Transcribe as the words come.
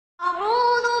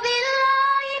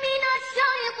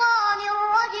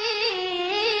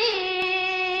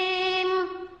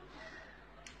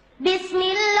بسم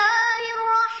الله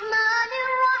الرحمن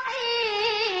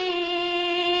الرحيم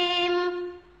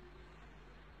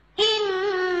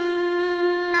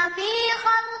إن في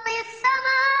خلق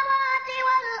السماوات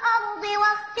والأرض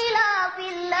واختلاف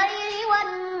الليل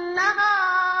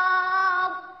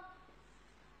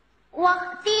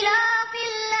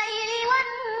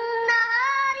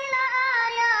والنهار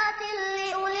لآيات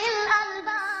لأولي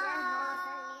الألباب.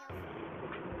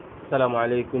 السلام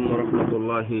عليكم ورحمة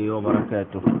الله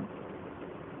وبركاته.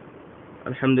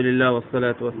 الحمد لله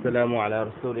والصلاة والسلام على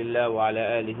رسول الله وعلى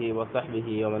آله وصحبه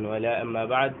ومن والاه أما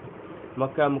بعد.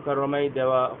 মক্কা মুকাররমায়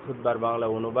দেওয়া খুতবার বাংলা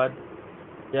অনুবাদ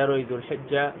 13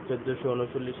 যুলহিজ্জা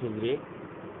 1439 হিজরি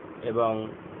এবং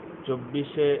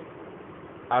 24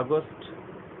 আগস্ট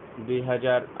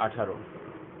 2018।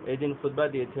 এই দিন খুতবা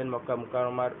দিয়েছেন মক্কা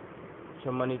মুকাররমার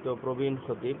সম্মানিত প্রবীণ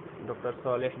খতিব ডক্টর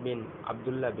সালেহ বিন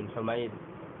আব্দুল্লাহ বিন হুমাইদ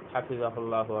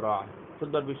হাফিজাহুল্লাহ ওয়া রাআহ।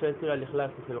 খুতবার বিষয় ছিল আল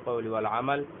ইখলাস ফিল কওলি ওয়াল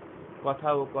আমাল, কথা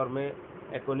ও কর্মে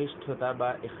একনিষ্ঠতা বা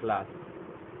ইখলাস।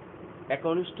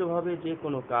 একনিষ্ঠভাবে যে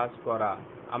কোনো কাজ করা,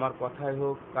 আমার কথায়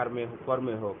হোক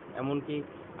কর্মে হোক, এমনকি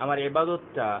আমার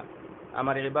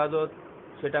ইবাদত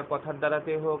সেটা কথার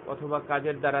দ্বারাতেই হোক অথবা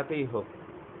কাজের দ্বারাতেই হোক,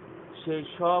 সেই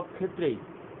সব ক্ষেত্রেই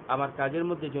আমার কাজের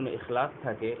মধ্যে যেন ইখলাস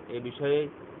থাকে, এ বিষয়ে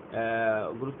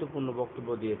গুরুত্বপূর্ণ বক্তব্য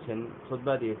দিয়েছেন,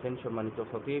 খুতবা দিয়েছেন সম্মানিত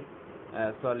খতিব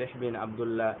সালেহ বিন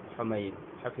আব্দুল্লাহ হুমাইদ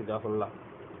হাফিজাহুল্লাহ।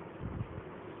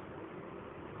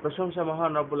 প্রশংসা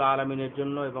মহান রব্বুল আলামিনের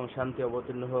জন্য এবং শান্তি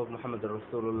অবতীর্ণ হোক মুহাম্মদ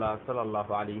রাসূলুল্লাহ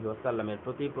সাল্লাল্লাহু আলাইহি ওয়াসাল্লামের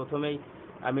প্রতি। প্রথমেই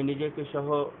আমি নিজেকে সহ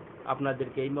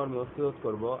আপনাদেরকে এই মর্মে ওসিয়ত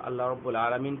করব, আল্লাহ রব্বুল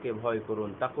আলামিনকে ভয় করুন,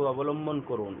 তাকওয়া অবলম্বন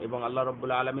করুন এবং আল্লাহ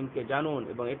রব্বুল আলামিনকে জানুন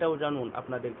এবং এটাও জানুন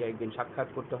আপনাদেরকে একদিন সাক্ষাৎ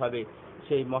করতে হবে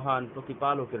সেই মহান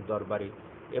প্রতিপালকের দরবারে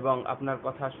এবং আপনার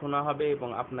কথা শোনা হবে এবং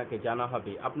আপনাকে জানা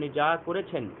হবে। আপনি যা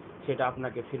করেছেন সেটা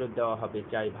আপনাকে ফেরত দেওয়া হবে,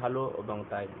 চাই ভালো এবং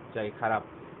চাই খারাপ।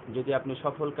 যদি আপনি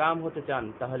সফল কাম হতে চান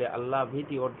তাহলে আল্লাহ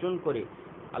ভীতি অর্জন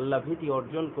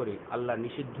করে আল্লাহর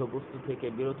নিষিদ্ধ বস্তু থেকে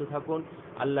বিরত থাকুন,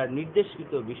 আল্লাহর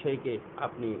নির্দেশিত বিষয়কে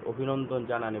আপনি অভিনন্দন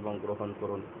জানান এবং গ্রহণ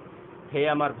করুন। হে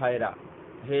আমার ভাইরা,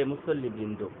 হে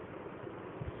মুসল্লিবৃন্দ,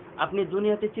 আপনি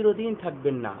দুনিয়াতে চিরদিন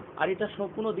থাকবেন না, আর এটা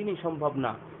কোনো দিনই সম্ভব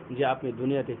না যে আপনি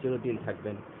দুনিয়াতে চিরদিন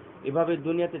থাকবেন। এভাবে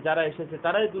দুনিয়াতে যারা এসেছে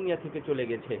তারাই দুনিয়া থেকে চলে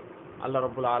গেছে। আল্লাহ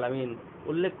রাব্বুল আলামিন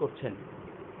উল্লেখ করছেন,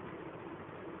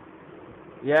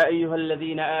 يا أيها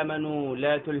الذين آمنوا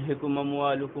لا تلهكم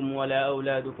أموالكم ولا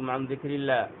أولادكم عن ذكر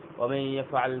الله ومن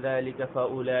يفعل ذلك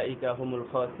فأولئك هم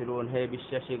الخاسرون। হে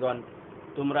বিশ্বাসীগণ,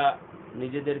 তোমরা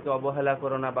নিজেদেরকে অবহেলা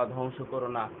করো না বা ধ্বংস করো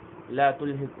না। লা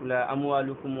তুলহিকুম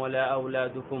আমওয়ালুকুম ওয়ালা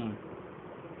আওলাদুকুম,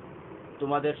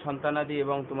 তোমাদের সন্তানাদি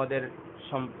এবং তোমাদের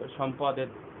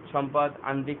সম্পদ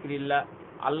আন যিকরিল্লাহ,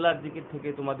 আল্লাহর জিকির থেকে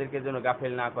তোমাদেরকে যেন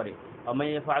গাফেল না করে। ওয়া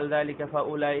ইয়াফআল যালিকা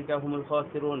ফাউলাইকা হুমুল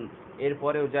খাসিরুন,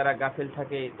 এরপরেও যারা গাফেল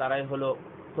থাকে তারাই হলো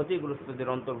ক্ষতিগ্রস্তদের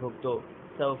অন্তর্ভুক্ত।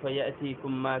 সাউফা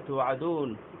ইয়াতিকুম মা তুআদুন,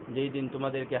 যেই দিন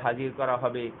তোমাদেরকে হাজির করা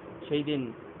হবে সেই দিন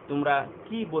তোমরা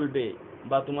কি বলবে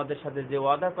বা তোমাদের সাথে যে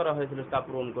ওয়াদা করা হয়েছিল তা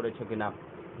পূরণ করেছো কিনা।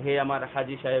 হে আমার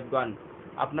হাজী সাহেবগণ,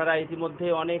 আপনারা ইতিমধ্যে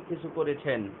অনেক কিছু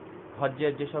করেছেন।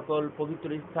 হজ্জের যে সকল পবিত্র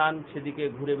স্থান সেদিকে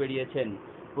ঘুরে বেড়িয়েছেন,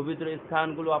 পবিত্র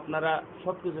স্থানগুলো আপনারা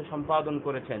সবকিছু সম্পাদন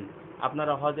করেছেন,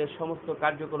 আপনারা হজের সমস্ত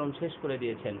কার্যক্রম শেষ করে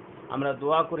দিয়েছেন। আমরা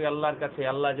দোয়া করি আল্লাহর কাছে,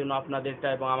 আল্লাহ যেন আপনাদেরটা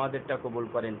এবং আমাদেরটা কবুল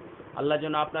করেন, আল্লাহ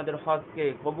যেন আপনাদের হজকে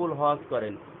কবুল হজ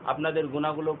করেন, আপনাদের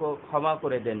গুনাহগুলোকে ক্ষমা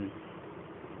করে দেন।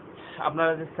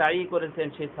 আপনারা যে সাই করেছেন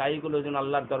সেই সাইগুলো যেন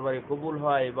আল্লাহর দরবারে কবুল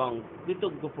হয় এবং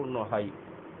কৃতজ্ঞপূর্ণ হয়।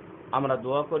 আমরা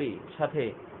দোয়া করি সাথে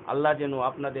আল্লাহ যেন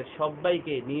আপনাদের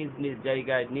সবাইকে নিজ নিজ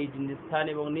জায়গায়, নিজ নিজ স্থান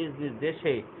এবং নিজ নিজ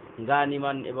দেশে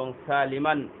গানিমান এবং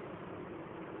সালিমান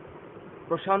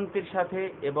প্রশান্তির সাথে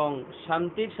এবং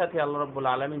শান্তির সাথে আল্লাহ রাব্বুল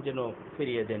আলামিন যেন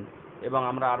ফিরিয়ে দেন। এবং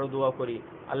আমরা আরো দোয়া করি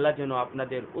আল্লাহ যেন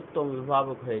আপনাদের উত্তম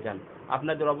অভিভাবক হয়ে যান,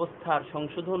 আপনাদের অবস্থার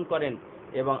সংশোধন করেন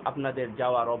এবং আপনাদের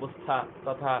যাওয়ার অবস্থা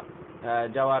তথা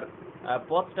যাওয়ার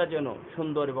পথটা যেন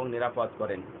সুন্দর এবং নিরাপদ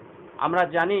করেন। আমরা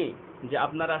জানি যে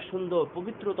আপনারা সুন্দর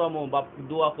পবিত্রতম বা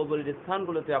দোয়া কবুলের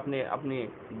স্থানগুলোতে আপনি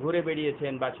ঘুরে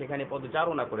বেড়িয়েছেন বা সেখানে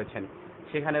পদচারণা করেছেন।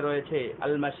 সেখানে রয়েছে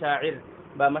আল মাশাইর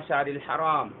বা মাশারিল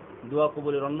হারাম, দোয়া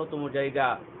কবুলের অন্যতম জায়গা,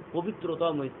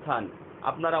 পবিত্রতম স্থান।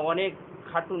 আপনারা অনেক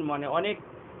অনেক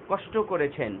কষ্ট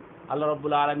করেছেন, আল্লাহ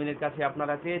রাব্বুল আলামিনের কাছে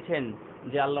আপনারা চেয়েছেন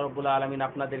যে আল্লাহ রাব্বুল আলামিন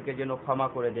আপনাদেরকে যেন ক্ষমা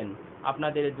করে দেন।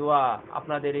 আপনাদের দোয়া,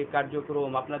 আপনাদের এই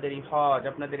কার্যক্রম, আপনাদের এই হজ,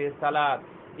 আপনাদের এই সালাত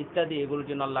ইত্যাদি এগুলো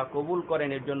যেন আল্লাহ কবুল করেন,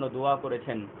 এর জন্য দোয়া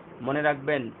করেছেন। মনে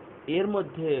রাখবেন, এর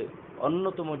মধ্যে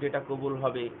অন্যতম যেটা কবুল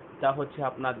হবে তা হচ্ছে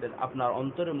আপনার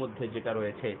অন্তরের মধ্যে যেটা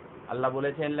রয়েছে। আল্লাহ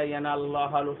বলেছেন, লা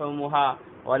ইয়ানালুহা লুহুমুহা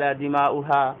ওয়ালা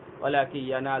দিমাউহা ওয়ালাকিন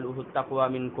ইয়ানালুহুত তাকওয়া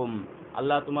মিনকুম।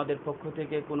 আল্লাহ তোমাদের পক্ষ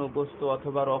থেকে কোনো গোশত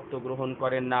অথবা রক্ত গ্রহণ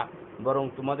করেন না, বরং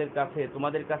তোমাদের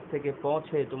কাছ থেকে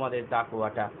পৌঁছে তোমাদের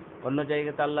তাকওয়াটা। অন্য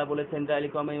জায়গাতে আল্লাহ বলেছেন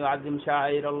যালিকা মান ইউআযিম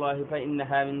শাআইরাল্লাহি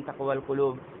ফাইন্নাহা মিন তাকওয়াল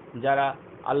কুলুব, যারা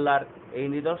আল্লাহর এই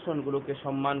নিদর্শনগুলোকে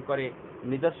সম্মান করে,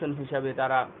 নিদর্শন হিসাবে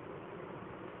তারা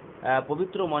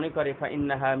পবিত্র মনে করে,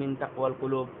 ফাইন্নাহা মিন তাকওয়াল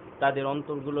কুলুব, তাদের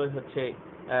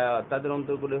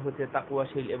অন্তরগুলো হচ্ছে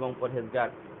তাকওয়াশীল এবং পরহেজগার।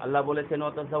 আল্লাহ বলেছেন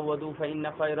ওয়াতাযাওয়াদু ফাইন্না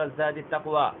খায়রাজ যাদি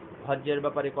তাকওয়া। হজ্জের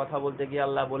ব্যাপারে কথা বলতে গিয়ে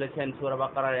আল্লাহ বলেছেন সূরা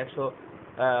বাকারার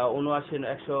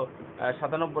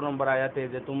 197 নম্বর আয়াতে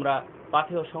যে তোমরা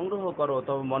পাথেয় সংগ্রহ করো,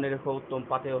 তবে মনে রেখো উত্তম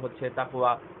পাথেয় হচ্ছে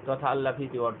তাকওয়া তথা আল্লাহ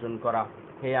ভীতি অর্জন করা।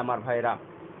 হে আমার ভাইরা,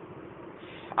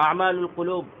 আমালুল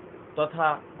কুলুব তথা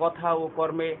কথা ও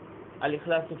কর্মে, আল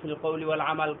ইখলাসু ফিল কওলি ওয়াল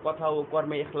আমাল, কথা ও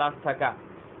কর্মে ইখলাস থাকা।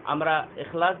 আমরা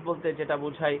ইখলাস বলতে যেটা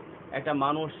বোঝাই,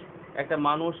 একটা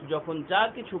মানুষ যখন যা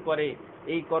কিছু করে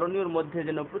এই করণীয়র মধ্যে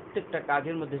যেন প্রত্যেকটা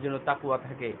কাজের মধ্যে যেন তাকওয়া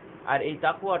থাকে। আর এই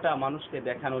তাকওয়াটা মানুষকে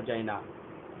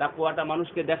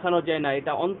দেখানো যায় না,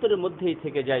 এটা অন্তরের মধ্যেই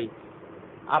থেকে যায়।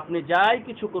 আপনি যাই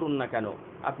কিছু করুন না কেন,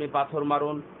 আপনি পাথর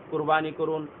মারুন, কুরবানি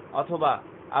করুন, অথবা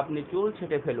আপনি চুল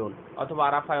ছেটে ফেলুন, অথবা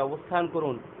আরাফায় অবস্থান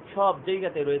করুন, সব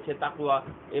জায়গাতে রয়েছে তাকওয়া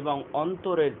এবং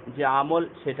অন্তরের যে আমল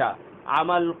সেটা।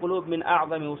 আমাল কুলুব মিন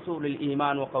আ'যামি উসুলিল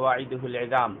ঈমান ওয়া কওয়াইদিহিল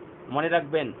ইজাম। মনে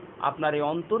রাখবেন, আপনার এই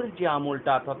অন্তরের যে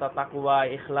আমলটা তথা তাকওয়া,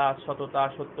 ইখলাস, সততা,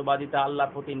 সত্যবাদিতা,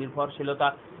 আল্লাহর প্রতি নির্ভরশীলতা,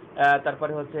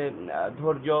 তারপরে হচ্ছে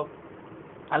ধৈর্য,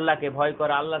 আল্লাহকে ভয়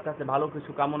করা, আল্লাহর কাছে ভালো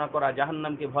কিছু কামনা করা,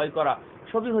 জাহান্নামকে ভয় করা,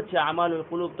 সবই হচ্ছে আমালুল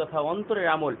কুলুব তথা অন্তরের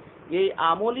আমল। এই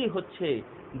আমলই হচ্ছে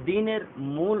দ্বীনের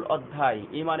মূল অধ্যায়,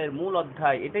 ঈমানের মূল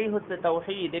অধ্যায়। এটাই হচ্ছে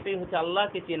তাওহীদ, এটাই হচ্ছে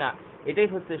আল্লাহকে চেনা, এটাই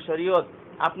হচ্ছে শরীয়ত।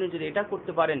 আপনি যদি এটা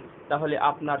করতে পারেন তাহলে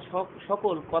আপনার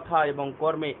সকল কথা এবং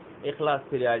কর্মে ইখলাস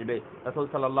ফিরে আসবে। রাসূল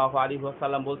সাল্লাল্লাহু আলাইহি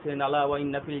ওয়াসাল্লাম বলছেন আলা ওয়া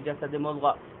ইন্না ফিল জাসাদি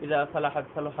মুদগা ইযা সালাহাত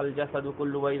সালাহাল জাসাদু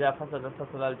কুল্লু ওয়া ইযা ফাসাদাত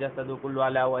ফাসাদাল জাসাদু কুল্লু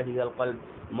আলা ওয়াহিয়াল কলব।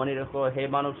 মনে রেখো হে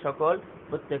মানব সকল,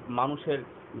 প্রত্যেক মানুষের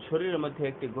শরীরের মধ্যে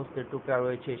একটি গোশতের টুকরা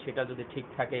রয়েছে, সেটা যদি ঠিক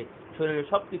থাকে, শরীরের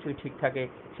সবকিছুই ঠিক থাকে,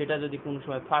 সেটা যদি কোনো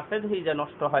সময় ফাসেদ হয়ে যায়,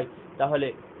 নষ্ট হয়, তাহলে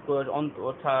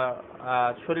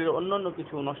শরীরের অন্যান্য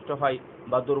কিছু নষ্ট হয়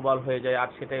বা দুর্বল হয়ে যায়, আর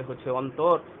সেটাই হচ্ছে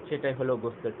অন্তর, সেটাই হলো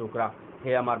গোশতের টুকরা।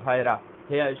 হে আমার ভাইরা,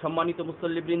 হে সম্মানিত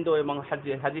মুসল্লিবৃন্দ এবং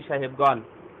হাজী সাহেবগণ,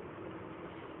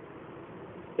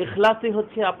 ইখলাসই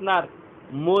হচ্ছে আপনার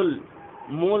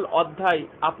মূল অধ্যায়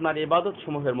আপনার ইবাদত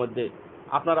সমূহের মধ্যে।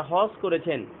 আপনারা হজ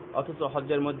করেছেন, অথচ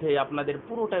হজ্জের মধ্যে আপনাদের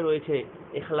পুরোটাই রয়েছে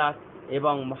ইখলাস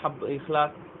এবং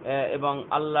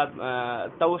আল্লাহ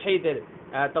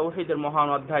তাওহীদের মহান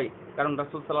অধ্যায়। কারণ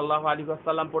রাসূল সাল্লাল্লাহু আলাইহি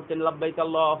ওয়াসাল্লাম পড়তেন লাব্বাইক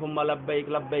আল্লাহুম্মা লাব্বাইক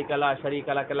লাব্বাইক লা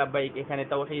শারীকা লাকা লাব্বাইক, এখানে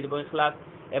তাওহীদ এবং ইখলাস।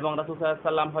 এবং রাসূল সাল্লাল্লাহু আলাইহি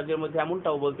ওয়াসাল্লাম হজের মধ্যে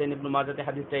এমনটাও বলতেন, ইবনে মাজাতে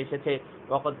হাদিসটা এসেছে,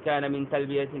 ওয়াকাদ কানা মিন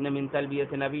তালবিয়াতি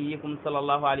নাবিয়্যিকুম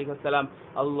সাল্লাল্লাহু আলাইহি ওয়াসাল্লাম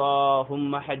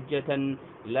আল্লাহুম্মা হাজ্জাতান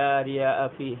লা রিয়া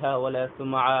ফিহা ওয়ালা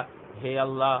সুমআ। হে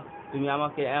আল্লাহ, তুমি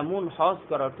আমাকে এমন হজ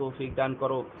করার তৌফিক দান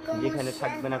করো যেখানে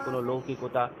থাকবে না কোনো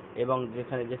লৌকিকতা এবং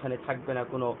যেখানে থাকবে না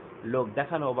কোনো লোক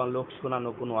দেখানো এবং লোক শোনানো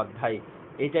কোনো অধ্যায়।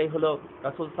 এটাই হলো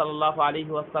রাসূল সাল্লাল্লাহু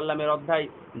আলাইহি ওয়াসাল্লামের অধ্যায়,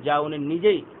 যা উনি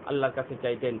নিজেই আল্লাহর কাছে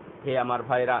চাইতেন। হে আমার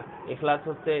ভাইরা, ইখলাস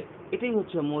এটাই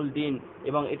হচ্ছে মূল দিন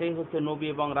এবং এটাই হচ্ছে নবী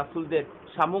এবং রাসূলদের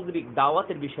সামগ্রিক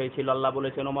দাওয়াতের বিষয় ছিল। আল্লাহ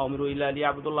বলেছেন ওমা উমিরু ইল্লা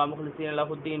লিয়াবুদুল্লাহ মুখলিসিনা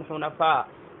লাহুদ্দিন হুনাফা,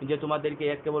 যে তোমাদেরকে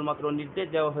কেবলমাত্র নির্দেশ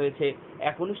দেওয়া হয়েছে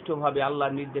একনিষ্ঠভাবে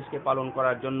আল্লাহর নির্দেশকে পালন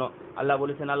করার জন্য। আল্লাহ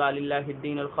বলেছেন আলা লিল্লাহিদ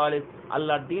দীনুল খালিস,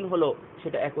 আল্লাহর দিন হলো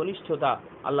সেটা একনিষ্ঠতা।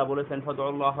 আল্লাহ বলেছেন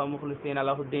ফাদউল্লাহ মুখলিসিনা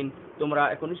লাহুদ্দিন, তোমরা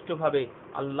একনিষ্ঠভাবে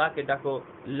আল্লাহকে ডাকো,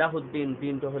 লাহুদ্দিন,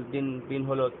 দিন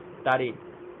হলো তারই।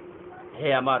 হে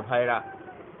আমার ভাইরা,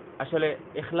 আসলে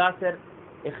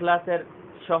ইখলাসের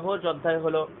সহজ অধ্যায়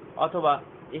হলো, অথবা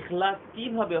ইখলাস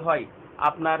কিভাবে হয়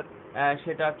আপনার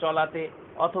সেটা চলাতে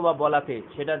অথবা বলাতে,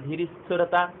 সেটা ধীর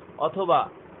স্থিরতা অথবা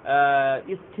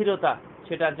স্থিরতা,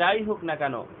 সেটা যাই হোক না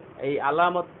কেন, এই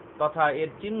আলামত তথা এর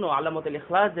চিহ্ন, আলামতুল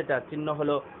ইখলাস যেটা চিহ্ন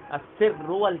হলো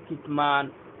আসিররু ওয়াল কিতমান,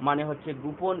 মানে হচ্ছে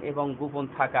গোপন এবং গোপন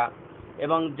থাকা।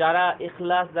 এবং যারা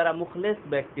মুখলেস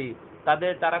ব্যক্তি,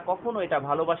 তারা কখনো এটা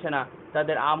ভালোবাসে না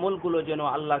তাদের আমলগুলো যেন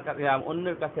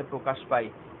অন্যের কাছে প্রকাশ পায়,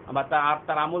 বা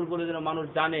তার আমলগুলো যেন মানুষ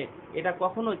জানে, এটা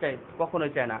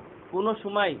কখনোই চায় না। কোনো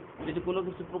সময় যদি কোনো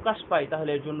কিছু প্রকাশ পায় তাহলে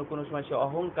এর জন্য কোনো সময় সে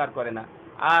অহংকার করে না,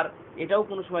 আর এটাও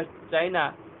কোনো সময় চায় না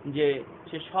যে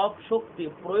সে সব শক্তি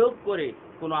প্রয়োগ করে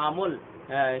কোনো আমল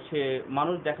সে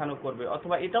মানুষ দেখানো করবে,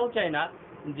 অথবা এটাও চায় না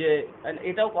যে,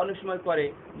 এটাও অনেক সময় করে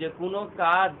যে কোনো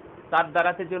কাজ তার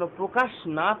দ্বারাতে যেন প্রকাশ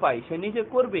না পায়, সে নিজে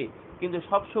করবে কিন্তু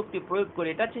সব শক্তি প্রয়োগ করে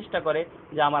এটা চেষ্টা করে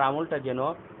যে আমার আমলটা যেন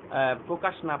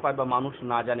প্রকাশ না পায় বা মানুষ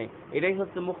না জানে। এটাই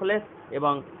হচ্ছে মুখলেস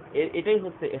এবং এটাই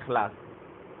হচ্ছে ইখলাস।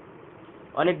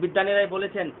 অনেক বিদ্বানেরাই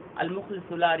বলেছেন আল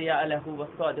মুখলিসু লা রিয়া লাহু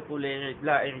ওয়াস সাদিকু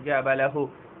লা ইজাবা লাহু,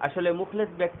 আসলে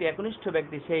মুখলিস ব্যক্তি, একনিষ্ঠ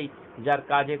ব্যক্তি সেই যার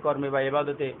কাজে কর্মে বা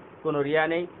ইবাদতে কোনো রিয়া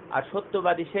নেই, আর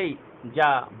সত্যবাদী সেই যা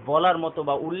বলার মতো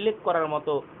বা উল্লেখ করার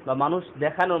মতো বা মানুষ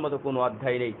দেখানোর মতো কোনো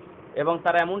অধ্যায় নেই। এবং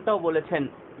তারা এমনটাও বলেছেন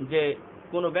যে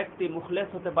কোনো ব্যক্তি মুখলেস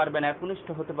হতে পারবে না, একনিষ্ঠ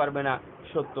হতে পারবে না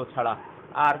সত্য ছাড়া,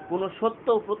 আর কোনো সত্য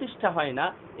প্রতিষ্ঠা হয় না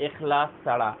ইখলাস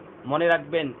ছাড়া। মনে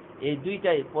রাখবেন এই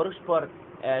দুইটাই পরস্পর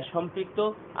সম্পৃক্ত,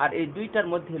 আর এই দুইটার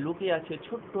মধ্যে লুকিয়ে আছে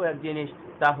ছোট্ট এক জিনিস,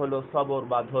 তা হলো সবর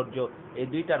বা ধৈর্য।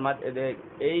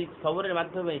 এই সবরের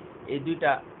মাধ্যমে এই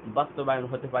দুইটা বাস্তবায়ন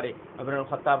হতে পারে। ইবনে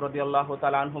খাত্তাব রাদিয়াল্লাহু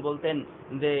তাআলা আনহু বলতেন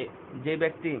যে যে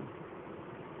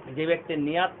ব্যক্তির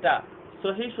নিয়াতটা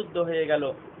সহি শুদ্ধ হয়ে গেল,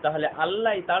 তাহলে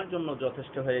আল্লাহই তার জন্য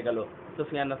যথেষ্ট হয়ে গেল।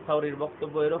 সুফিয়ান আস-সাউরীর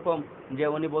বক্তব্য এরকম যে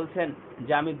উনি বলছেন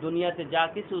যে আমি দুনিয়াতে যা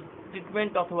কিছু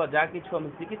ট্রিটমেন্ট অথবা যা কিছু আমি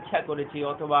চিকিৎসা করেছি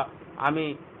অথবা আমি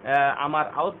আমার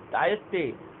আয়ত্তে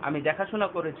আমি দেখাশোনা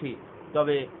করেছি,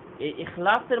 তবে এই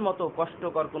ইখলাসের মতো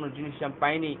কষ্টকর কোনো জিনিস আমি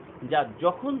পাইনি যা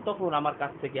যখন তখন আমার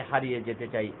কাছ থেকে হারিয়ে যেতে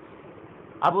চাই।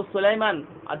 আবু সুলাইমান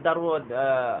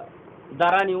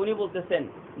দারানি উনি বলতেছেন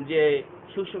যে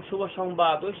শুভ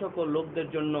সংবাদ ওই সকল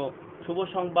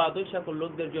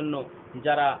লোকদের জন্য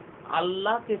যারা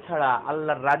আল্লাহকে ছাড়া,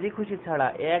 আল্লাহর রাজি খুশি ছাড়া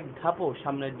এক ধাপও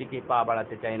সামনের দিকে পা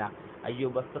বাড়াতে চায় না।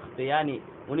 আইয়ুব আস-সাখতিয়ানি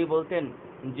উনি বলতেন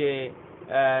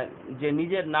যে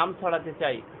নিজের নাম ছড়াতে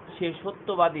চাই সে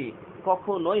সত্যবাদী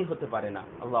কখনোই হতে পারে না।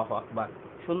 আল্লাহু আকবার।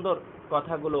 সুন্দর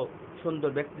কথাগুলো সুন্দর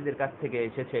ব্যক্তিদের কাছ থেকে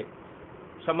এসেছে।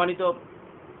 সম্মানিত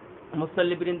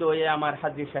মুসল্লিবৃন্দ, ওয়ে আমার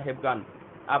হাজী সাহেবগণ,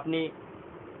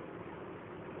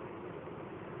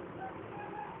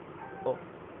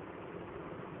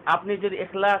 আপনি যদি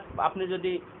ইখলাস, আপনি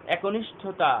যদি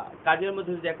একনিষ্ঠতা, কাজের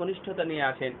মধ্যে যদি একনিষ্ঠতা নিয়ে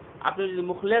আসেন, আপনি যদি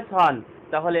মুখলেস হন,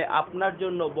 তাহলে আপনার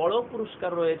জন্য বড়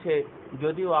পুরস্কার রয়েছে।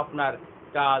 যদিও আপনার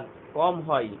কাজ কম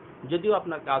হয়, যদিও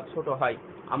আপনার কাজ ছোট হয়।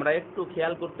 আমরা একটু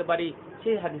খেয়াল করতে পারি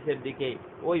সেই হাদিসের দিকে,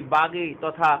 ওই বাগী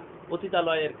তথা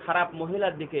পতিতালয়ের খারাপ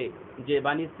মহিলার দিকে, যে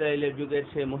বনী ইসরাইলের যুগের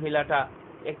সে মহিলাটা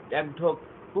এক ঢোক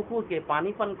কুকুরকে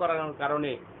পানি পান করানোর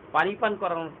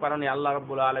কারণে আল্লাহ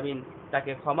রাব্বুল আলামিন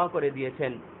তাকে ক্ষমা করে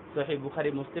দিয়েছেন। সহিহ বুখারী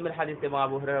মুসলিমের হাদিস এবং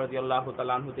আবু হুরায়রা রাদিয়াল্লাহু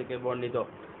তাআলা আনহু থেকে বর্ণিত।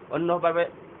 অন্যভাবে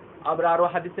আমরা আরো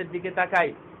হাদিসের দিকে তাকাই,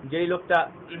 যেই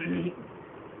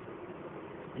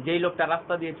লোকটা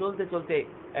রাস্তা দিয়ে চলতে চলতে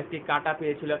একটি কাঁটা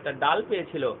পেয়েছিল, একটা ডাল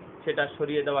পেয়েছিল, সেটা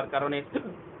সরিয়ে দেওয়ার কারণে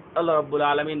আল্লাহ রাব্বুল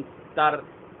আলামিন তার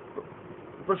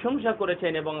প্রশংসা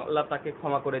করেছেন এবং আল্লাহ তাকে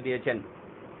ক্ষমা করে দিয়েছেন।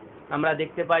 আমরা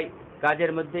দেখতে পাই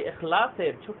কাজের মধ্যে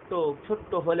ইখলাসের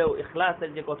ছোট্ট হলেও ইখলাসের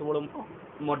যে কত বড়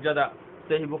মর্যাদা।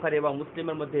 সহিহ বুখারী এবং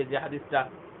মুসলিমের মধ্যে যে হাদিসটা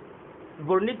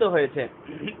বর্ণিত হয়েছে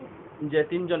যে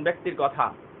তিনজন ব্যক্তির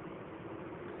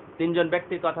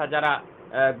কথা যারা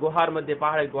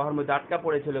পাহাড়ের গুহার মধ্যে আটকা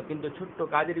পড়েছিল, কিন্তু ছোট্ট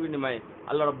কাজের বিনিময়ে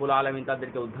আল্লাহ রাব্বুল আলামিন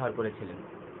তাদেরকে উদ্ধার করেছিলেন।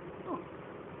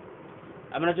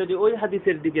 আমরা যদি ওই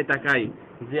হাদিসের দিকে তাকাই,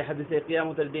 যে হাদিসে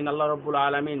কিয়ামতের দিন আল্লাহ রাব্বুল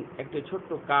আলামিন একটি ছোট্ট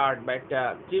কার্ড বা একটা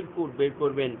চিরকুট বের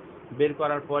করবেন, বের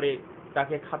করার পরে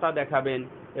তাকে খাতা দেখাবেন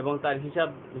এবং তার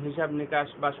হিসাব নিকাশ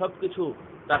বা সবকিছু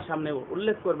তার সামনে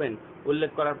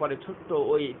উল্লেখ করার পরে ছোট্ট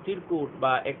ওই চিরকুট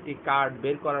বা একটি কার্ড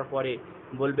বের করার পরে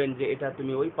বলবেন যে এটা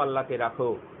তুমি ওই পাল্লাতে রাখো,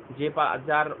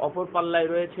 যার অপর পাল্লায়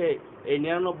রয়েছে এই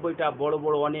 99টা বড়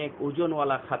বড় অনেক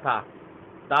ওজনওয়ালা খাতা।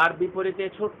 তার বিপরীতে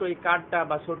ছোট্ট এই কার্ডটা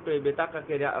বা ছোট্ট এই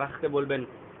বেতাকাকে রাখতে বলবেন।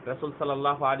 রাসূল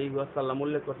সাল্লাল্লাহু আলাইহি ওয়াসাল্লাম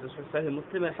উল্লেখ করছেন সহিহ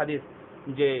মুসলিমের হাদিস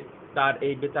যে তার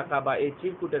এই বেতাকা বা এই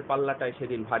চিরকুটের পাল্লাটাই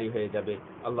সেদিন ভারী হয়ে যাবে।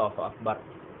 আল্লাহু আকবার।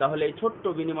 তাহলে এই ছোট্ট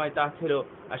বিনিময়টা ছিল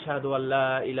আশহাদু আল্লা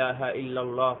ইলাহা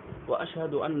ইল্লাল্লাহ ওয়া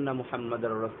আশহাদু আন্না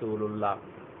মুহাম্মাদার রাসূলুল্লাহ।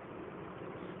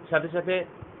 সাথে সাথে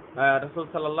রাসূল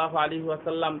সাল্লাল্লাহু আলাইহি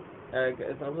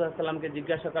ওয়াসাল্লামকে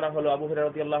জিজ্ঞাসা করা হলো, আবু হুরায়রা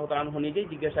রাদিয়াল্লাহু তাআলা আনহু নিজেই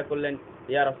জিজ্ঞাসা করলেন,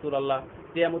 ইয়া রাসূলুল্লাহ,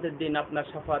 কিয়ামতের দিন আপনার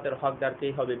শাফাআতের হকদার কে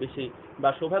হবে বেশি, বা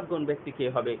সৌভাগ্যবান ব্যক্তি কে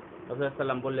হবে? রাসূল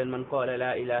সাল্লাম বললেন, মান ক্বালা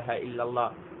লা ইলাহা ইল্লাল্লাহ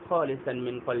খালিসান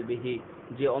মিন কলবিহি,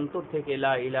 যে অন্তর থেকে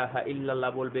লা ইলাহা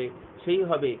ইল্লাল্লাহ বলবে সেই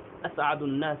হবে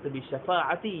আসআদুন নাস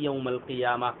বিশাফাআতি ইয়াউমাল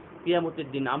কিয়ামাহ, কিয়ামতের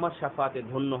দিন আমার শাফাআতে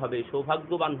ধন্য হবে,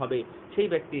 সৌভাগ্যবান হবে সেই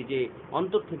ব্যক্তি যে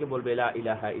অন্তর থেকে বলবে লা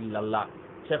ইলাহা ইল্লাল্লাহ।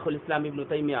 শেখুল ইসলাম ইবনে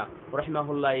তাইমিয়া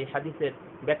রাহিমাহুল্লাহ এই হাদিসের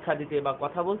ব্যাখ্যা দিতে বা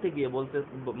কথা বলতে গিয়ে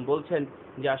বলছেন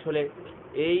যে আসলে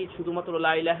এই শুধুমাত্র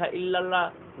লা ইলাহা ইল্লাল্লাহ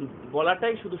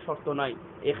বলাটাই শুধু শর্ত নয়,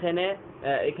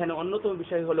 এখানে অন্যতম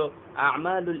বিষয় হলো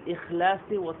আমালুল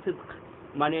ইখলাসি ওয়া সিদক,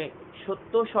 মানে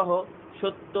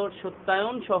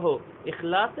সত্যায়ন সহ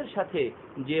ইখলাসের সাথে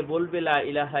যে বলবে লা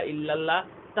ইলাহা ইল্লাল্লাহ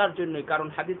তার জন্য। কারণ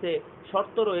হাদিসে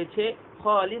শর্ত রয়েছে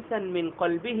খালিসান মিন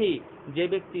কলবিহি, যে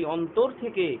ব্যক্তি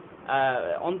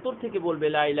অন্তর থেকে বলবে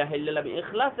লা ইলাহা ইল্লাল্লাহ,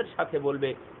 ইখলাসের সাথে বলবে,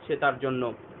 সে তার জন্য।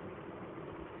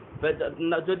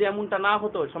 যদি এমনটা না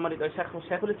হতো, সম্মানিত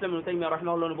শেখুল ইসলাম ইবনে তাইমিয়া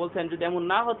রাহিমাহুল্লাহ বলছেন, যদি এমন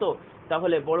না হতো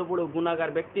তাহলে বড় বড়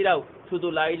গুনাহগার ব্যক্তিরাও শুধু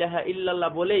লা ইলাহা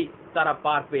ইল্লাল্লাহ বলেই তারা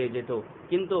পার পেয়ে যেত।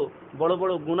 কিন্তু বড়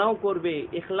বড় গুনাহ করবে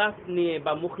ইখলাস নিয়ে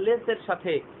বা মুখলেসের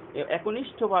সাথে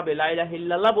একনিষ্ঠভাবে লা ইলাহা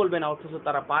ইল্লাল্লাহ বলবে না, অথচ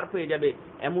তারা পার পেয়ে যাবে,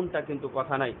 এমনটা কিন্তু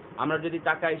কথা নাই। আমরা যদি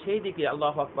তাকাই সেই দিকে,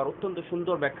 আল্লাহু আকবার, অত্যন্ত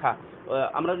সুন্দর ব্যাখ্যা।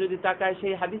 আমরা যদি তাকাই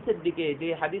সেই হাদিসের দিকে, যে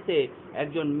হাদিসে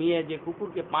একজন মেয়ে যে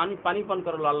কুকুরকে পানি পান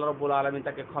করালো, আল্লাহ রাব্বুল আলামিন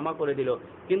তাকে ক্ষমা করে দিল।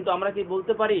 কিন্তু আমরা কি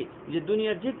বলতে পারি যে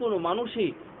দুনিয়ার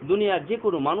যে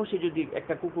কোনো মানুষই যদি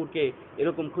একটা কুকুরকে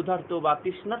এরকম ক্ষুধার্ত বা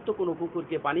তৃষ্ণার্ত কোনো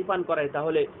কুকুরকে পানি পান করায়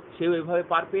তাহলে সেও এভাবে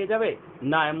পার পেয়ে যাবে?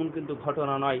 না, এমন কিন্তু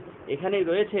ঘটনা নয়। এখানেই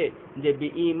রয়েছে যে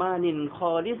বিঈমানিন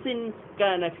খালিসিন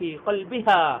কানা ফি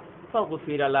কলবিহা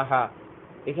ফাগফিরা লাহা।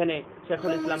 এখানে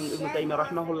শেখুল ইসলাম ইবনে তাইমিয়া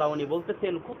রাহিমাহুল্লাহ উনি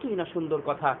বলতেছেন, কতই না সুন্দর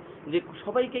কথা, যে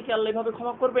সবাইকে কি আল্লাহ এভাবে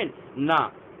ক্ষমা করবেন? না,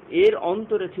 এর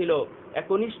অন্তরে ছিল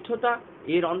একনিষ্ঠতা,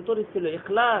 এর অন্তরে ছিল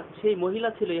ইখলাস। সেই মহিলা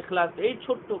ছিল ইখলাস, এই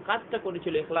ছোট্ট কাজটা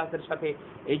করেছিল ইখলাসের সাথে,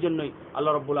 এই জন্যই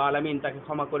আল্লাহ রাব্বুল আলামিন তাকে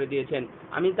ক্ষমা করে দিয়েছেন।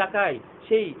 আমি তাকাই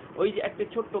সেই ওই যে একটা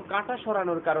ছোট্ট কাঁটা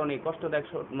সরানোর কারণে, কষ্টদায়ক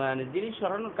জিনিস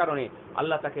সরানোর কারণে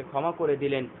আল্লাহ তাকে ক্ষমা করে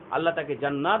দিলেন, আল্লাহ তাকে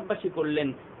জান্নাতবাসী করলেন,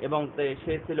 এবং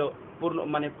সে ছিল পূর্ণ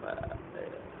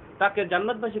তাকে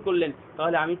জান্নাতবাসী করলেন।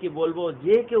 তাহলে আমি কি বলবো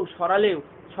যে কেউ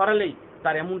সরালেই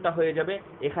তার এমনটা হয়ে যাবে?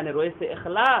 এখানে রয়েছে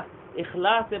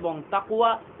ইখলাস এবং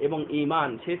তাকওয়া এবং ঈমান।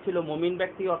 সে ছিল মুমিন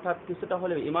ব্যক্তি, অর্থাৎ কিছুটা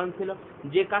হলেও ঈমান ছিল,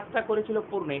 যে কাজটা করেছিল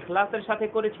পূর্ণ ইখলাসের সাথে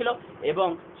করেছিল, এবং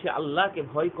সে আল্লাহকে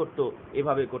ভয় করত,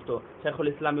 এভাবে করত। শেখুল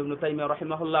ইসলাম ইবনে তাইমিয়া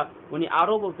রাহিমাহুল্লাহ উনি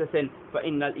আরো বলতেছেন,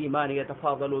 ফাইনাল ঈমান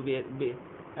ইয়াতাফাদালু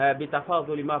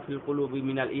বিতাফাদুলি মা ফিল কুলুবি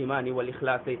মিনাল ঈমান ওয়াল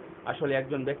ইখলাস। আসলে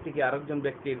একজন ব্যক্তিকে আরেকজন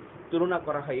ব্যক্তির তুলনা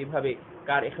করা হয় এইভাবে,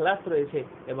 কার ইখলাস রয়েছে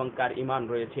এবং কার ঈমান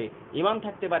রয়েছে। ঈমান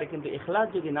থাকতে পারে, কিন্তু ইখলাস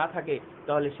যদি না থাকে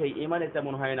তাহলে সেই ঈমানে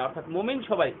তেমন হয় না, অর্থাৎ মুমিন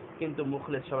সবাই কিন্তু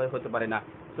মুখলেস সবাই হতে পারে না।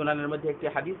 সুনানের মধ্যে একটি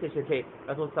হাদিস এসেছে,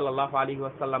 রাসূল সাল্লাল্লাহু আলাইহি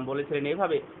ওয়াসাল্লাম বলেছিলেন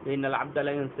এইভাবে, ইন্নাল আবদা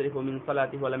লা ইয়ানসরিফু মিন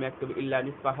সালাতিহি ওয়া লাম ইয়াকতুব ইল্লা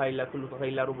নিসফাহা ইল্লা সুলুসাহা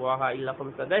ইল্লা রুবুহা ইল্লা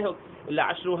খামসা, যাই হোক, ইল্লা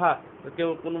আশরুহা।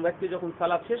 কোন ব্যক্তি যখন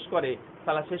সালাত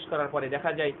শেষ করার পরে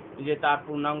দেখা যায় যে তার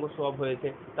পূর্ণাঙ্গ সওয়াব হয়েছে,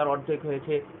 তার অর্ধেক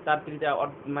হয়েছে, তার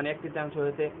এক তৃতীয়াংশ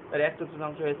হয়েছে, তার এক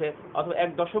চতুর্থাংশ হয়েছে, অথবা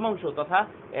 1/10 তথা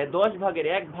 10 ভাগের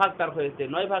 1 ভাগ তার হয়েছে,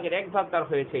 9 ভাগের 1 ভাগ তার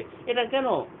হয়েছে। এটা কেন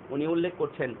উনি উল্লেখ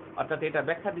করছেন? অর্থাৎ এটা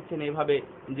ব্যাখ্যা দিচ্ছেন এইভাবে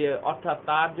যে, অর্থাৎ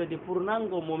তার যদি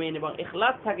পূর্ণাঙ্গ মুমিন এবং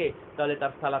ইখলাস থাকে তাহলে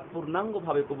তার সালাত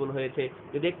পূর্ণাঙ্গভাবে কবুল হয়েছে।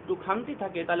 যদি একটু খামতি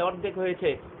থাকে তাহলে অর্ধেক হয়েছে,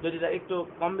 যদি তার একটু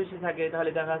কম বেশি থাকে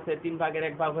তাহলে দেখা যাচ্ছে 3 ভাগের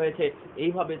 1 ভাগ হয়েছে।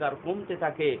 এইভাবে তার কমতে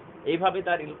থাকে,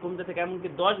 এমনকি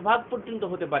 10 ভাগ পর্যন্ত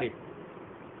হতে পারে।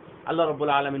 আল্লাহ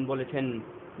রাব্বুল আলামিন বলেছেন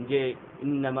যে,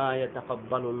 ইন্নামা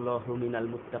ইয়াতাকাব্বালুল্লাহু মিনাল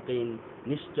মুত্তাকিন,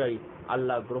 নিশ্চয়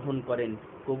আল্লাহ গ্রহণ করেন,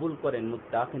 কবুল করেন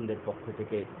মুত্তাকিনদের পক্ষ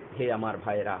থেকে। হে আমার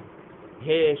ভাইরা,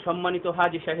 হে সম্মানিত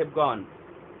হাজী সাহেবগণ,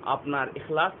 আপনার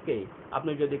ইখলাসকে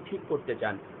আপনি যদি ঠিক করতে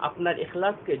চান, আপনার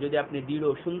ইখলাসকে যদি আপনি দৃঢ়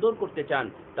সুন্দর করতে চান,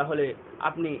 তাহলে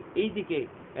আপনি এই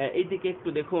দিকে একটু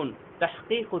দেখুন।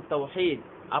 তাহকীকুত তাওহীদ,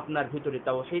 আপনার ভিতরে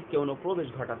তাওহীদকে অনুপ্রবেশ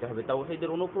ঘটাতে হবে,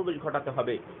 তাওহীদের অনুপ্রবেশ ঘটাতে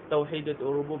হবে। তাওহীদ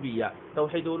রুবুবিয়্যা,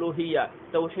 তাওহীদ উলুহিয়্যা,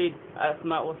 তাওহীদ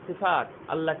আসমা ও সিফাত,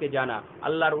 আল্লাহকে জানা,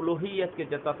 আল্লাহর উলুহিয়্যাতকে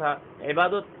তথা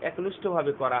ইবাদত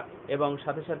একনিষ্ঠভাবে করা, এবং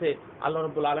সাথে সাথে আল্লাহ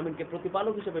রাব্বুল আলামিনকে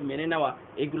প্রতিপালক হিসেবে মেনে নেওয়া,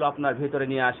 এগুলো আপনার ভিতরে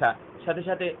নিয়ে আসা। সাথে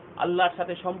সাথে আল্লাহর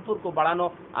সাথে সম্পর্ক বাড়ানো,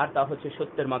 আর তা হচ্ছে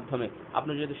সত্যের মাধ্যমে।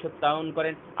 আপনি যদি সত্যায়ন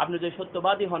করেন, আপনি যদি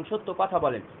সত্যবাদী হন, সত্য কথা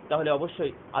বলেন, তাহলে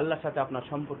অবশ্যই আল্লাহর সাথে আপনার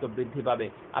সম্পর্ক বৃদ্ধি পাবে।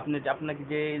 আপনাকে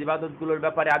যে ইবাদতগুলোর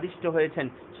ব্যাপারে আদিষ্ট হয়েছেন,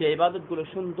 সেই ইবাদতগুলো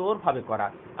সুন্দরভাবে করা।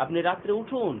 আপনি রাত্রে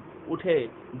উঠে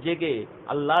জেগে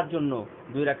আল্লাহর জন্য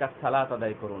 2 রাকাত সালাত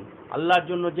আদায় করুন। আল্লাহর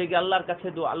জন্য জেগে আল্লাহর কাছে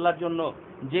আল্লাহর জন্য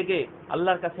জেগে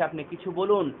আল্লাহর কাছে আপনি কিছু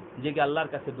বলুন, জেগে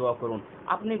আল্লাহর কাছে দোয়া করুন।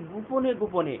 আপনি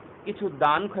গোপনে কিছু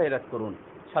দান খয়রাত করুন।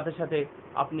 সাথে সাথে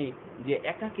আপনি যে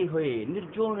একাকী হয়ে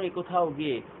নির্জনে কোথাও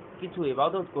গিয়ে কিছু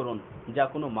ইবাদত করুন, যা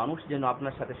কোনো মানুষ যেন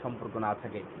আপনার সাথে সম্পর্ক না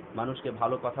থাকে। মানুষকে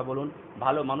ভালো কথা বলুন,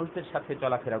 ভালো মানুষদের সাথে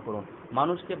চলাফেরা করুন,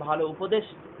 মানুষকে ভালো উপদেশ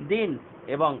দিন,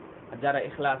 এবং যারা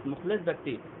ইখলাস মুখলেস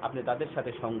ব্যক্তি আপনি তাদের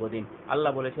সাথে সঙ্গ দিন।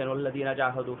 আল্লাহ বলেছেন, ওয়াল্লাযীনা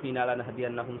জাহাদু ফীনা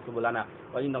লানাহদিয়ান্নাহুম সুবুলানা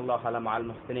ওয়া ইন্নাল্লাহা লামাআল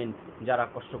মুহসিনিন, যারা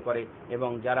কষ্ট করে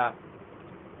এবং যারা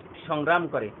সংগ্রাম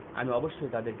করে আমি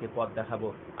অবশ্যই তাদেরকে পথ দেখাবো।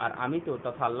 আর আমি তো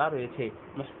তথা আল্লাহ রয়েছে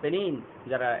মুহসিনিন,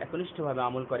 যারা একনিষ্ঠভাবে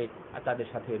আমল করে, আর তাদের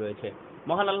সাথে রয়েছে।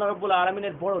 মহান আল্লাহ রাব্বুল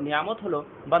আলামিনের বড় নিয়ামত হলো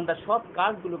বান্দার সব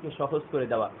কাজগুলোকে সহজ করে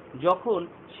দেওয়া। যখন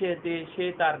সে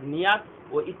তার নিয়াত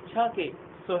ও ইচ্ছাকে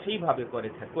সহিভাবে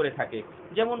করে থাকে,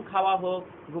 যেমন খাওয়া হোক,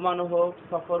 ঘুমানো হোক,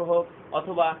 সফর হোক,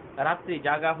 অথবা রাত্রি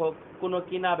জাগা হোক, কোনো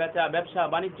কিনা বেচা, ব্যবসা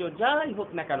বাণিজ্য যাই হোক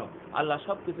না কেন, আল্লাহ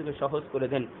সবকিছুকে সহজ করে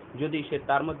দেন যদি সে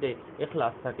তার মধ্যে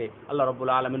ইখলাস থাকে। আল্লাহ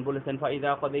রাব্বুল আলামিন বলেছেন,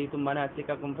 ফাইযা কাদাইতুম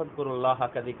মানাসিকাকুম ফাযকুরুল্লাহা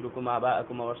কাযিকরিকুম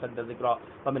আবাআকুম ওয়া আশাদ্দা যিকরা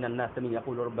ওয়া মিনান নাসি মান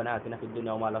ইয়াকুলু রাব্বানা আতিনা ফিদ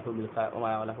দুনিয়া ওয়া মা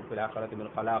লাহু ফিল আখিরাতি মিন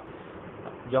খালাক।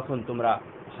 যখন তোমরা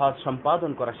হজ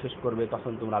সম্পাদন করা শেষ করবে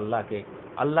তখন তোমরা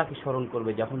আল্লাহকে স্মরণ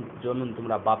করবে যেমন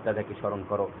তোমরা বাপ দাদাকে স্মরণ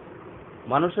করো।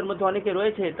 মানুষের মধ্যে অনেকে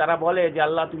রয়েছে তারা বলে যে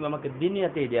আল্লাহ তুমি আমাকে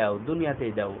দুনিয়াতেই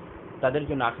দাও, তাদের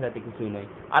জন্য আখিরাতে কিছুই নয়।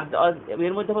 আর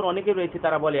এর মধ্যে আবার অনেকে রয়েছে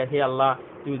তারা বলে হে আল্লাহ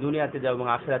তুমি দুনিয়াতে দাও এবং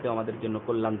আখিরাতে আমাদের জন্য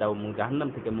কল্যাণ দাও এবং জাহান্নাম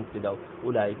থেকে মুক্তি দাও।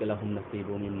 উলাইকা লাহুম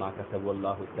নাসিবুম মিম্মা কাসাবু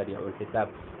আল্লাহু সারিউল হিসাব।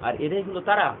 আর এরাই হলো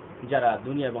তারা যারা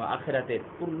দুনিয়া এবং আখিরাতের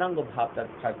পূর্ণাঙ্গ ভাব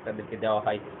তাদেরকে দেওয়া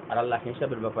হয়, আর আল্লাহ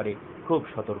হিসাবের ব্যাপারে খুব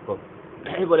সতর্ক।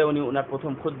 এই বলে উনি ওনার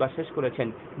প্রথম খুতবা শেষ করেছেন।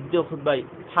 দ্বিতীয় খুতবায়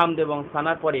হামদ এবং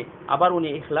সানার পরে আবার উনি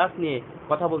ইখলাস নিয়ে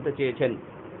কথা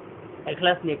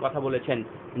বলেছেন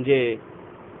যে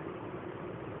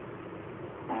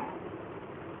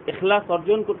ইখলাস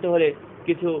অর্জন করতে হলে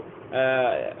কিছু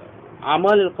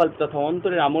আমল কলব তথা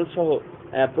অন্তরের আমল সহ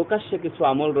প্রকাশ্যে কিছু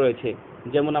আমল রয়েছে।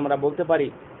 যেমন আমরা বলতে পারি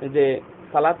যে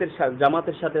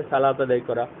জামাতের সাথে সালাত আদায়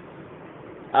করা।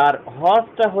 আর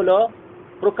হজটা হলো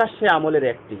প্রকাশ্যে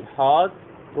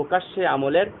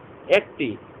আমলের একটি,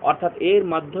 অর্থাৎ এর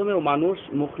মাধ্যমেও মানুষ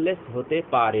মুখলেস হতে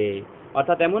পারে।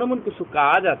 অর্থাৎ এমন কিছু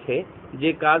কাজ আছে যে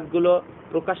কাজগুলো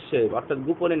প্রকাশ্যে অর্থাৎ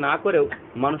গোপনে না করেও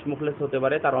মানুষ মুখলেস হতে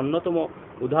পারে। তার অন্যতম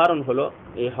উদাহরণ হলো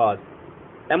এই হজ।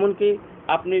 এমনকি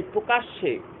আপনি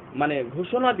প্রকাশ্যে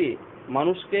ঘোষণা দিয়ে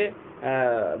মানুষকে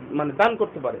দান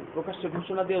করতে পারেন, প্রকাশ্যে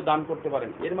ঘোষণা দিয়েও দান করতে পারেন,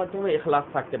 এর মাধ্যমে ইখলাস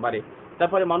থাকতে পারে।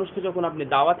 তারপরে মানুষকে যখন আপনি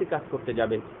দাওয়াতি কাজ করতে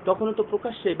যাবেন তখনও তো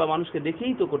প্রকাশ্যে বা মানুষকে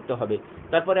দেখেই তো করতে হবে।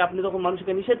 তারপরে আপনি যখন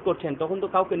মানুষকে নিষেধ করছেন তখন তো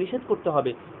কাউকে নিষেধ করতে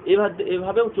হবে,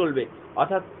 এভাবেও চলবে।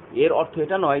 অর্থাৎ এর অর্থ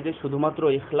এটা নয় যে শুধুমাত্র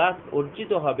ইখলাস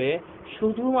অর্জিত হবে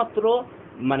শুধুমাত্র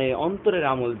অন্তরের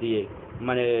আমল দিয়ে,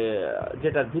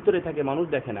 যেটার ভিতরে থাকে মানুষ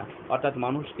দেখে না, অর্থাৎ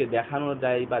মানুষকে দেখানো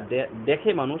যায় বা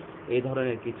দেখে মানুষ, এই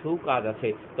ধরনের কিছু কাজ আছে।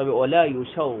 তবে ওয়ালা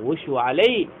ইউশাউশু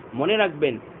আলাই, মনে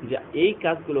রাখবেন যে এই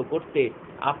কাজগুলো করতে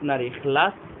আপনার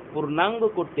ইখলাস পূর্ণাঙ্গ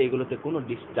করতে এগুলোতে কোনো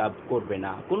ডিস্টার্ব করবে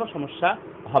না, কোনো সমস্যা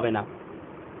হবে না।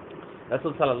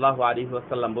 রাসূল সাল্লাল্লাহু আলাইহি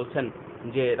ওয়াসাল্লাম বলছেন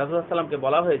যে রাসূলুল্লাহ সাল্লামকে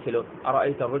বলা হয়েছিল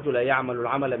আরাআইতা রাজুলা ইয়ামালুল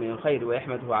আমালা মিন খায়র ওয়া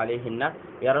ইয়াহমাদুহু আলাইহি আন-নাস,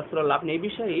 ইয়া রাসূলুল্লাহ আপনি এই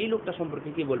বিষয়ে এই লোকটা সম্পর্কে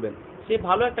কি বলবেন? সে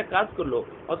ভালো একটা কাজ করলো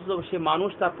অথচ সে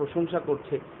মানুষ তার প্রশংসা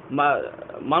করছে,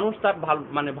 মানুষ তার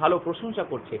ভালো প্রশংসা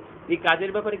করছে, এই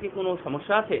কাজের ব্যাপারে কি কোনো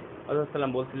সমস্যা আছে? রাসূলুল্লাহ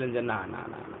সাল্লাম বলছিলেন যে না,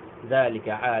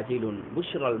 যালিকা আজিলুন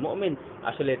বুশরাল মুমিন,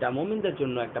 আসলে এটা মুমিনদের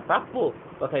জন্য একটা প্রাপ্য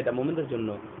তথা এটা মুমিনদের জন্য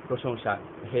প্রশংসা।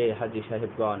 হে হাজী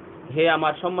সাহেবগণ, হে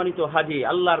আমার সম্মানিত হাজী,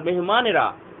 আল্লাহর মেহমানেরা,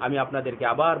 আমি আপনাদেরকে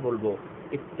আবার বলবো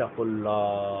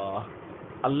ইত্তাকুল্লাহ,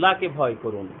 আল্লাহকে ভয়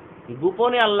করুন,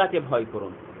 গোপনে আল্লাহকে ভয়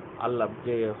করুন। আল্লাহ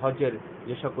যে হজের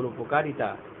যে সকল উপকারিতা,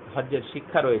 হজের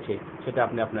শিক্ষা রয়েছে সেটা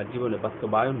আপনি আপনার জীবনে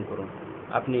বাস্তবায়ন করুন।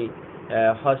 আপনি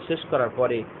হজ শেষ করার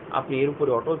পরে আপনি এর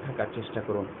উপরে অটল থাকার চেষ্টা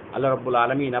করুন। আল্লাহ রাব্বুল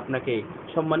আলামিন আপনাকে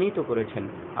সম্মানিত করেছেন,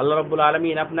 আল্লাহ রাব্বুল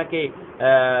আলামিন আপনাকে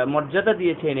মর্যাদা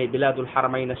দিয়েছেন এই বিলাদুল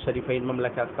হারামাইন আশ-শরীফাইন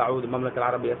মামলাকাতুল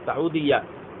আরাবিয়া সাউদিয়া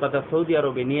তথা সৌদি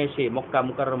আরবে নিয়ে এসে মক্কা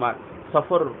মুকাররমা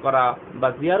সফর করা বা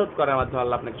জিয়ারত করার মাধ্যমে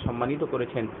আল্লাহ আপনাকে সম্মানিত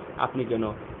করেছেন। আপনি যেন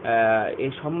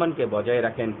এই সম্মানকে বজায়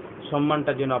রাখেন,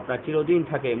 সম্মানটা যেন আপনার চিরদিন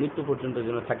থাকে, মৃত্যু পর্যন্ত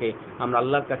যেন থাকে। আমরা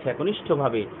আল্লাহর কাছে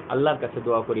একনিষ্ঠভাবে আল্লাহর কাছে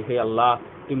দোয়া করি, হে আল্লাহ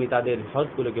তুমি তাদের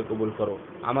হজগুলোকে কবুল করো,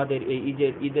 আমাদের এই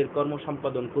ঈদের কর্ম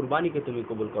সম্পাদন কুরবানিকে তুমি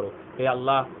কবুল করো, হে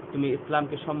আল্লাহ তুমি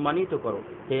ইসলামকে সম্মানিত করো,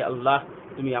 হে আল্লাহ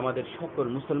তুমি আমাদের সকল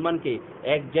মুসলমানকে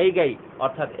এক জায়গায়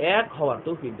অর্থাৎ এক হওয়ার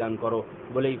তৌফিক দান করো।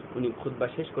 বলেই উনি খুতবা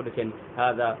শেষ করেছেন,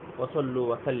 হাদা ওয়া সাল্লু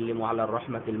ওয়া সাল্লিমু আলা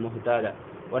রাহমাতিল মুহতাদা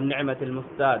والنعمة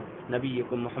المستاد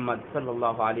نبيكم محمد صلى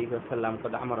الله عليه وسلم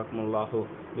قد أمركم الله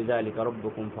بذلك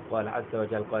ربكم فقال عز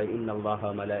وجل قال إن الله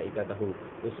وملائكته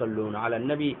يصلون على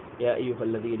النبي يا أيها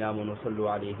الذين آمنوا صلوا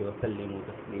عليه وسلموا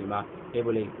تسليما। এই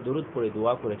বলে দরুদ পড়ে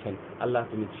দোয়া করেছেন, আল্লাহ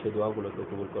তুমি সেই দোয়াগুলোকে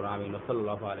কবুল করো, আমিন।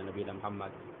 সাল্লাল্লাহু আলা নবিয়িনা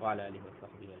মুহাম্মদ ওয়া আলা আলিহি ওয়া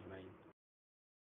সাহবিহি আজমাইন।